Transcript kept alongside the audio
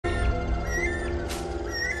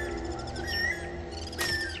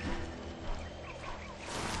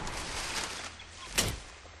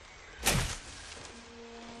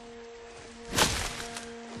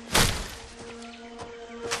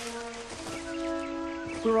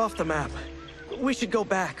We're off the map. We should go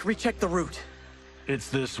back, recheck the route. It's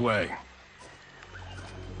this way.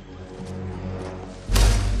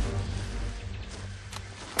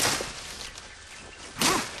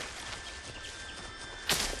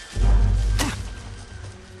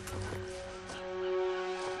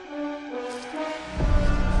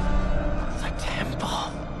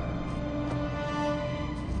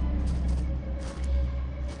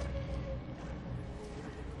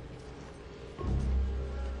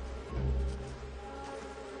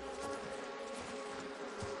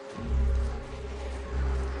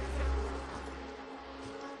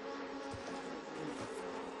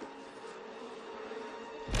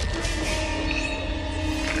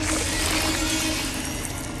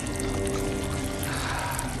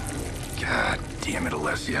 Damn it,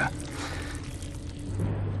 Alessia.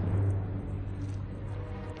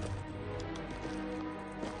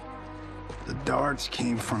 The darts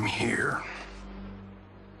came from here.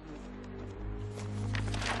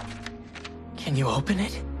 Can you open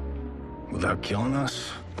it? Without killing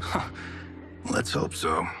us? Huh. Let's hope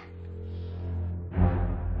so.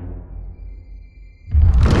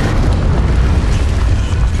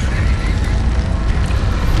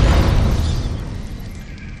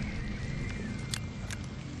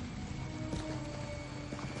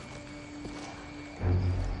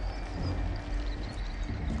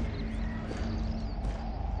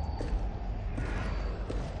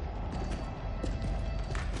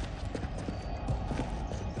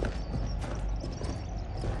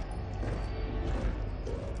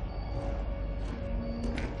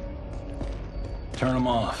 Turn them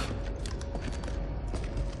off.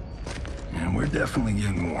 And we're definitely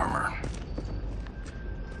getting warmer.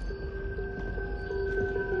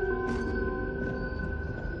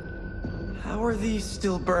 How are these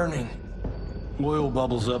still burning? Oil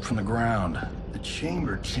bubbles up from the ground. The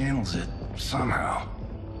chamber channels it somehow.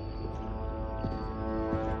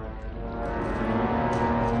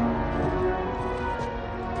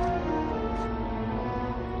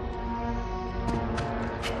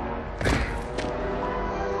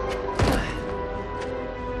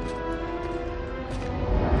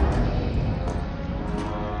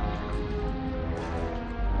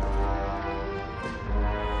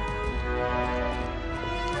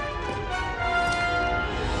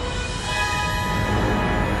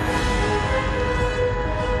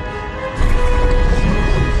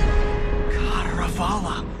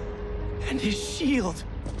 And his shield.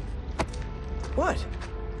 What?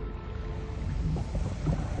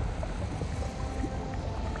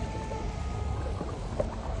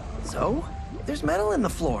 So? There's metal in the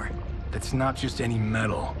floor. That's not just any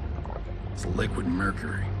metal. It's liquid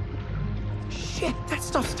mercury. Shit, that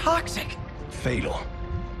stuff's toxic. Fatal.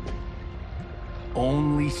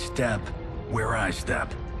 Only step where I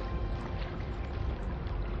step.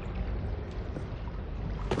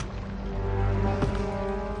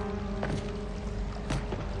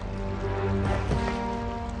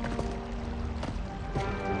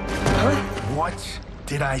 What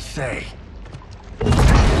did I say?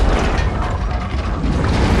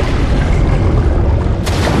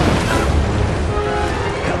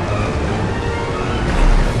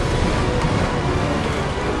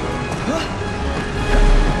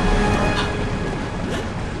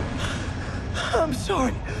 I'm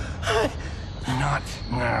sorry. Not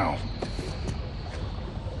now.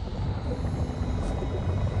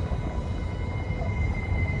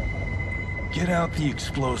 Get out the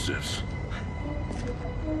explosives.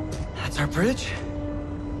 That's our bridge?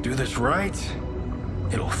 Do this right,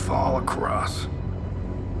 it'll fall across.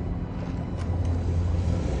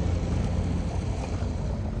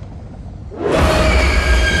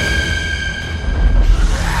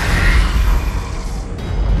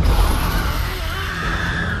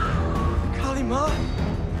 Kalima?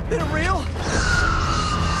 Been real?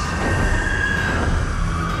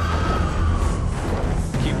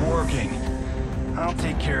 Keep working. I'll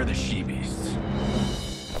take care of the she-beasts.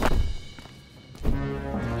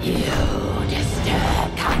 You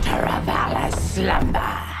disturb Cantaravalla's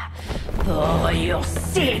slumber. For your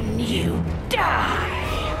sin, you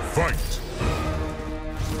die. Fight!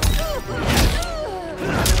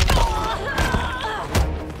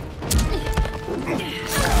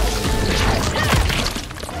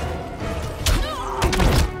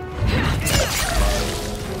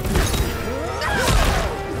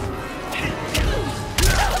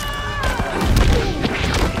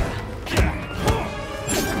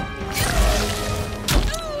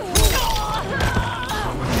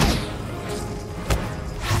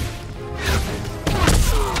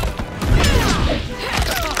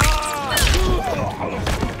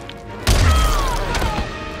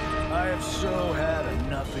 I have so had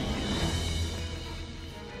enough of you.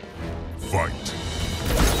 Fight.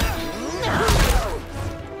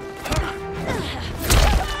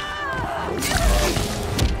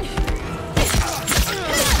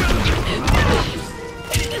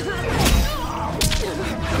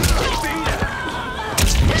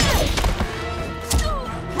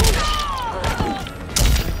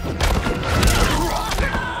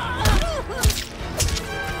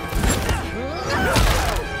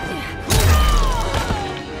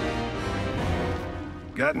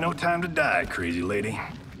 Got no time to die, crazy lady.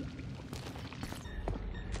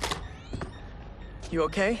 You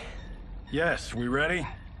okay? Yes, we ready?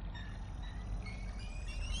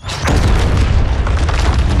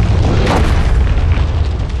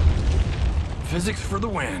 Physics for the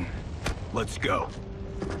win. Let's go.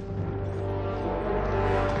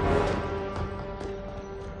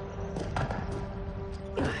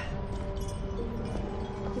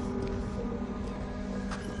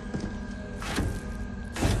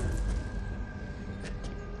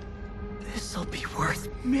 This'll be worth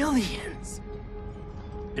millions.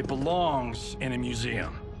 It belongs in a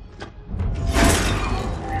museum.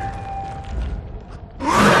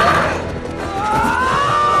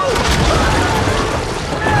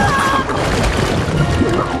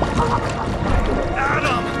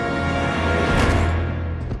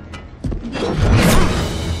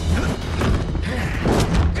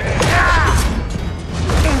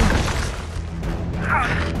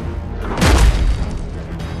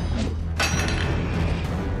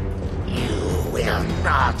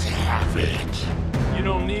 Not have it. You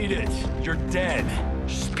don't need it. You're dead.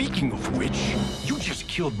 Speaking of which, you just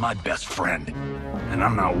killed my best friend. And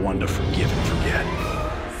I'm not one to forgive and forget.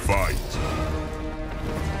 Fight.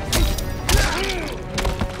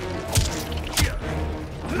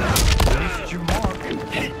 Missed your mark.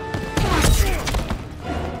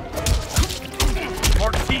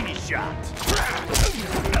 Martini shot.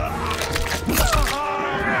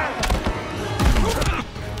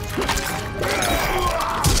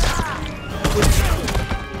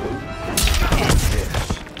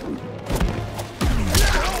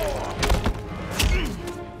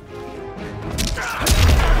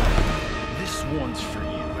 This one's for you,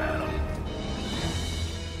 Adam.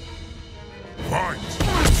 Fight.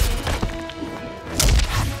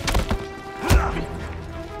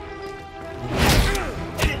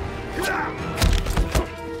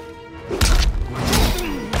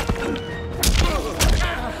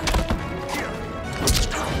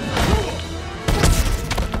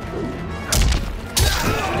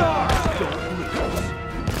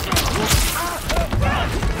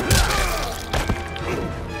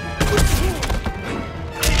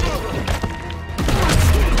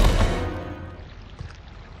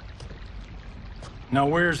 Now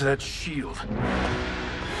where's that shield?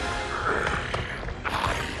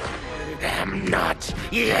 I'm not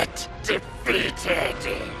yet defeated.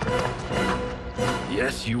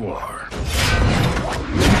 Yes, you are.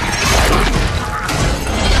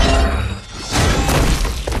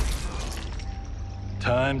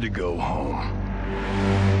 Time to go home.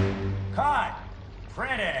 Cut!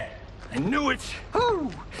 Printed! I knew it! Whew.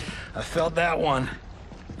 I felt that one.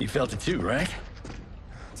 You felt it too, right?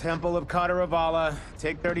 Temple of Kataravala,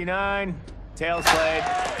 take 39, tail slate.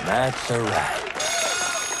 That's a wrap.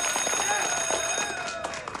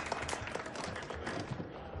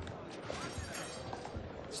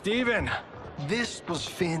 Steven, this was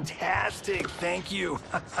fantastic. Thank you.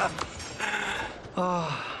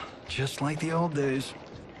 Oh, just like the old days.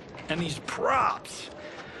 And these props.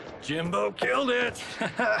 Jimbo killed it.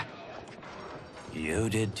 You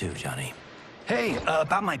did too, Johnny. Hey,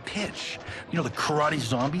 about my pitch. You know, the karate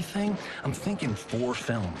zombie thing? I'm thinking 4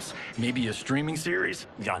 films. Maybe a streaming series?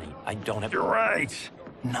 Johnny, I don't have... You're right.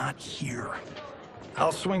 Not here.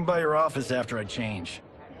 I'll swing by your office after I change.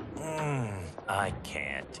 I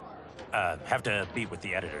can't. Have to meet with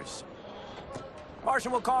the editors.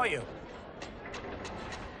 Martian will call you.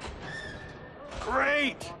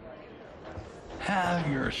 Great! Have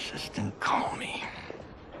your assistant call me.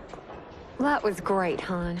 That was great,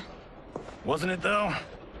 hon. Wasn't it, though?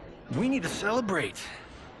 We need to celebrate.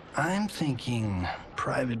 I'm thinking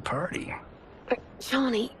private party.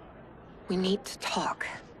 Johnny, we need to talk.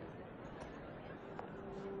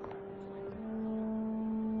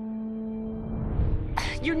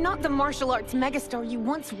 You're not the martial arts megastar you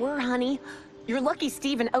once were, honey. You're lucky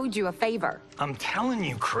Steven owed you a favor. I'm telling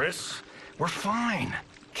you, Chris, we're fine.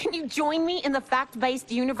 Can you join me in the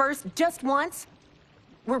fact-based universe just once?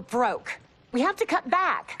 We're broke. We have to cut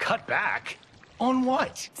back. Cut back? On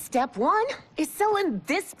what? Step 1 is selling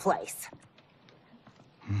this place.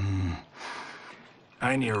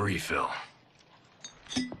 I need a refill.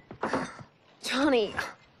 Johnny,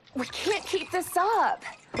 we can't keep this up.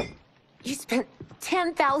 You spent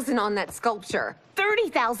 $10,000 on that sculpture,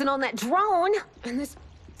 $30,000 on that drone, and this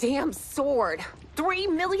damn sword.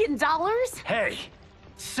 $3 million? Hey,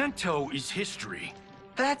 Sento is history.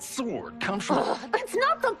 That sword comes from... That's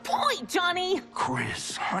not the point, Johnny!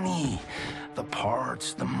 Chris, honey, the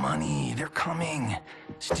parts, the money, they're coming.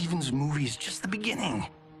 Steven's movie is just the beginning.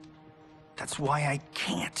 That's why I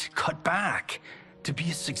can't cut back. To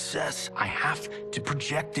be a success, I have to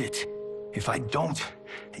project it. If I don't,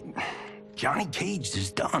 Johnny Cage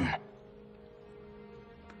is done.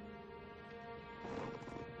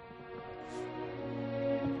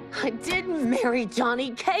 I didn't marry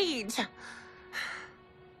Johnny Cage.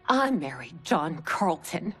 I married John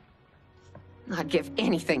Carlton. I'd give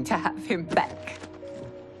anything to have him back.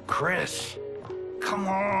 Chris, come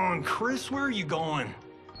on, Chris, where are you going?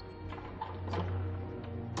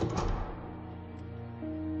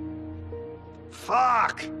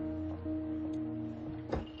 Fuck!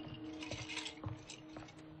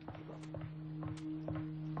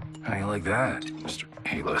 How you like that, Mr.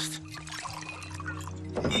 A-list?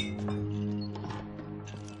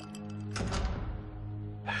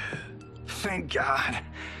 Thank God.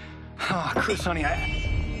 Oh, Chris, honey,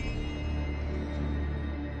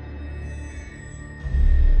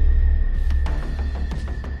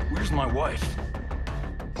 Where's my wife?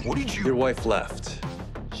 What did you... Your wife left.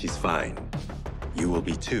 She's fine. You will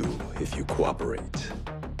be too if you cooperate.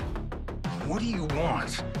 What do you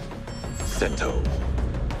want? Sento.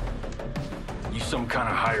 You some kind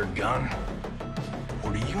of hired gun?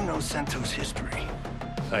 Or do you know Sento's history?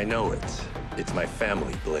 I know it. It's my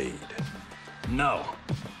family blade. No.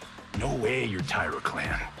 No way you're Tyra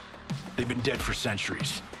clan. They've been dead for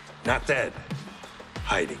centuries. Not dead.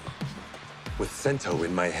 Hiding. With Sento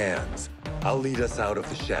in my hands, I'll lead us out of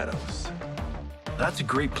the shadows. That's a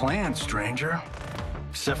great plan, stranger.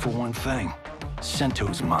 Except for one thing.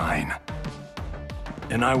 Sento's mine.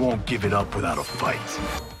 And I won't give it up without a fight.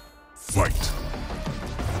 Fight.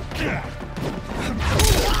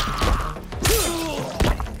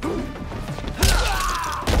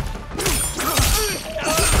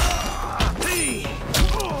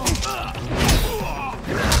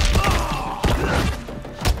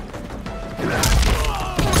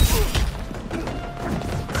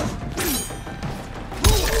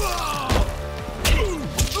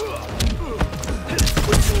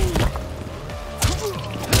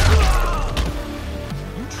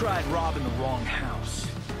 Tried robbing the wrong house.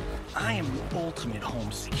 I am the ultimate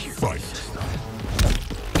home security system.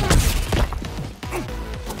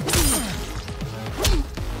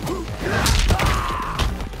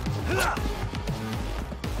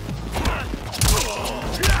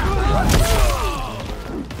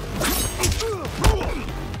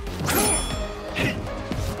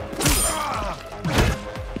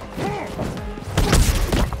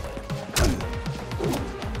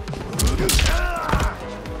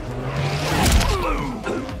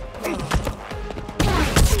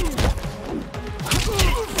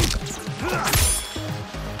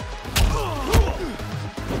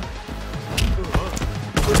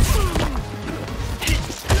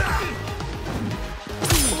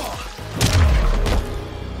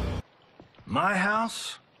 My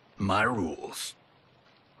house, my rules.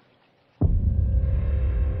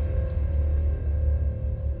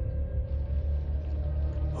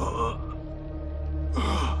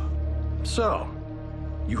 So,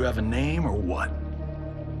 you have a name or what?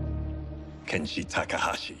 Kenshi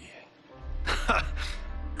Takahashi.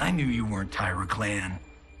 I knew you weren't Tyra clan.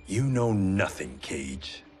 You know nothing,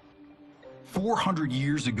 Cage. 400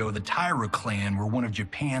 years ago, the Tyra clan were one of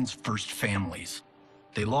Japan's first families.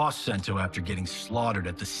 They lost Sento after getting slaughtered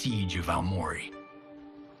at the siege of Aomori.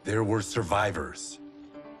 There were survivors.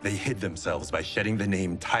 They hid themselves by shedding the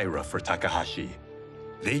name Tyra for Takahashi.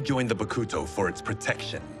 They joined the Bakuto for its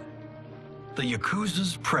protection. The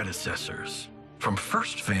Yakuza's predecessors. From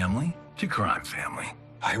first family to crime family.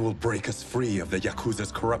 I will break us free of the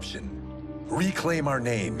Yakuza's corruption. Reclaim our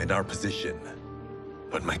name and our position.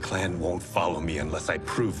 But my clan won't follow me unless I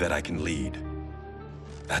prove that I can lead.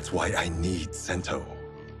 That's why I need Sento.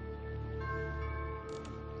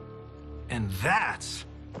 And that's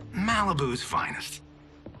Malibu's finest.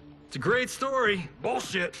 It's a great story.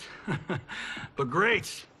 Bullshit. But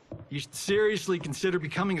great. You should seriously consider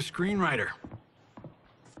becoming a screenwriter.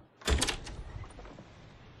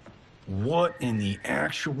 What in the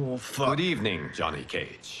actual fuck? Good evening, Johnny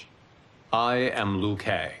Cage. I am Liu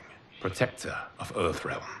Kang, protector of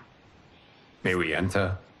Earthrealm. May we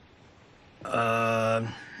enter?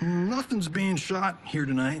 Nothing's being shot here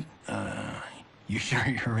tonight. You sure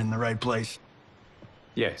you're in the right place?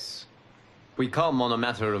 Yes. We come on a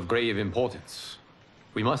matter of grave importance.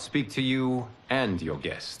 We must speak to you and your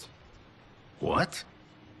guest. What?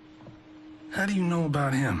 How do you know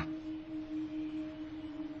about him?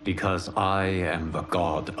 Because I am the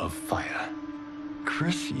god of fire.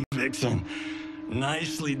 Chris, you vixen.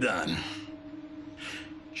 Nicely done.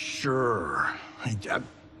 Sure. I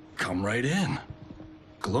come right in.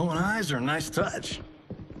 Glowing eyes are a nice touch.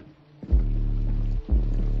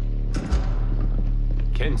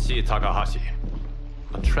 Kenshi Takahashi.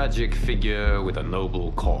 A tragic figure with a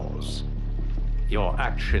noble cause. Your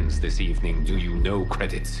actions this evening do you no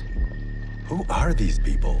credit. Who are these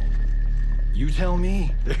people? You tell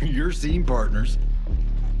me. They're your scene partners.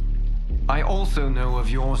 I also know of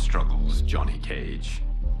your struggles, Johnny Cage.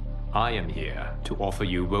 I am here to offer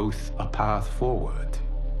you both a path forward.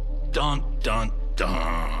 Dun, dun,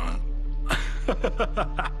 dun.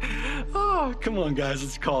 Oh, come on, guys,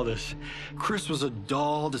 let's call this. Chris was a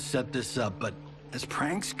doll to set this up, but as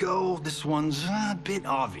pranks go, this one's a bit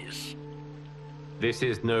obvious. This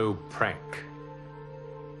is no prank.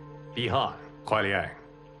 Bihan, Kuai Liang,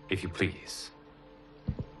 if you please.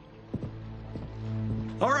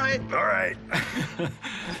 All right, all right.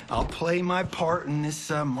 I'll play my part in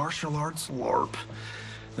this martial arts LARP.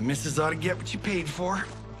 The missus ought to get what you paid for.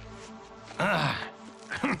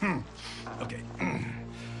 Okay.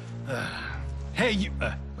 Hey, you.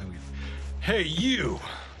 Wait. Hey, you.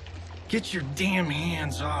 Get your damn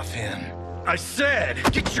hands off him. I said,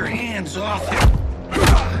 get your hands off him.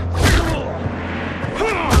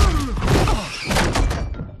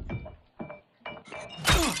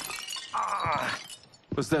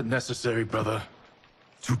 Was that necessary, brother?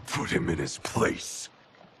 To put him in his place.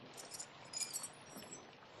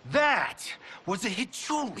 That was a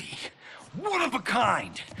Hichuli. One of a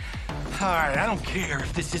kind. All right, I don't care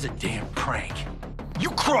if this is a damn prank.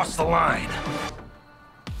 You crossed the line.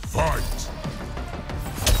 Fight!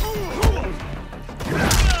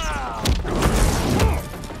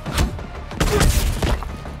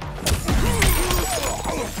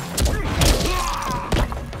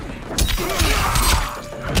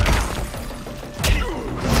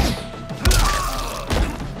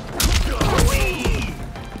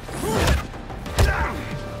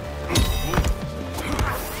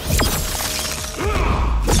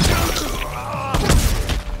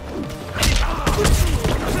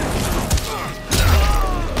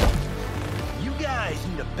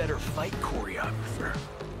 Better fight choreographer.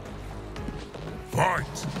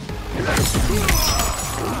 Fight!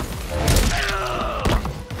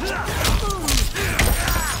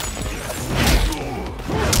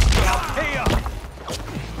 Hey up!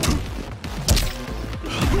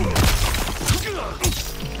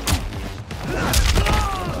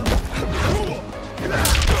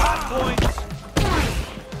 Hot points!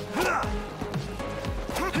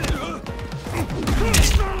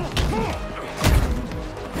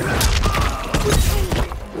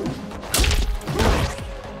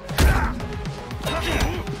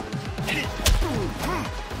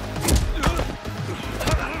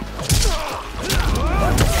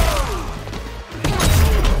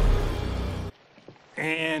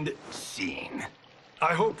 And scene.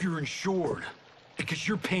 I hope you're insured, because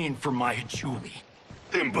you're paying for my Hichuli.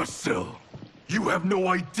 Imbecile! You have no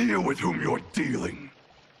idea with whom you're dealing.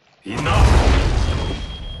 Enough!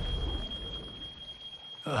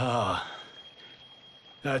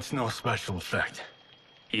 That's no special effect.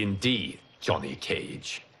 Indeed, Johnny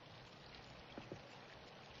Cage.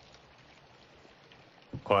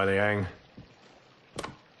 Kuai Liang.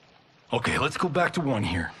 Okay, let's go back to one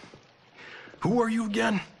here. Who are you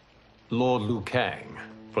again? Lord Liu Kang,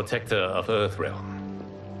 protector of Earthrealm,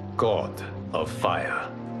 god of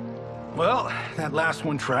fire. Well, that last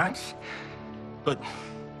one tracks. But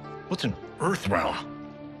what's an Earthrealm?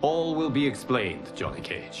 All will be explained, Johnny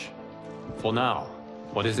Cage. For now,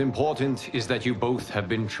 what is important is that you both have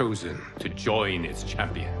been chosen to join its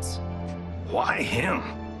champions. Why him?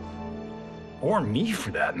 Or me,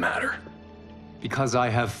 for that matter. Because I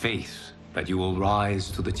have faith that you will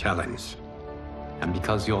rise to the challenge. And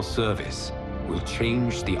because your service will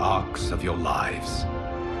change the arcs of your lives.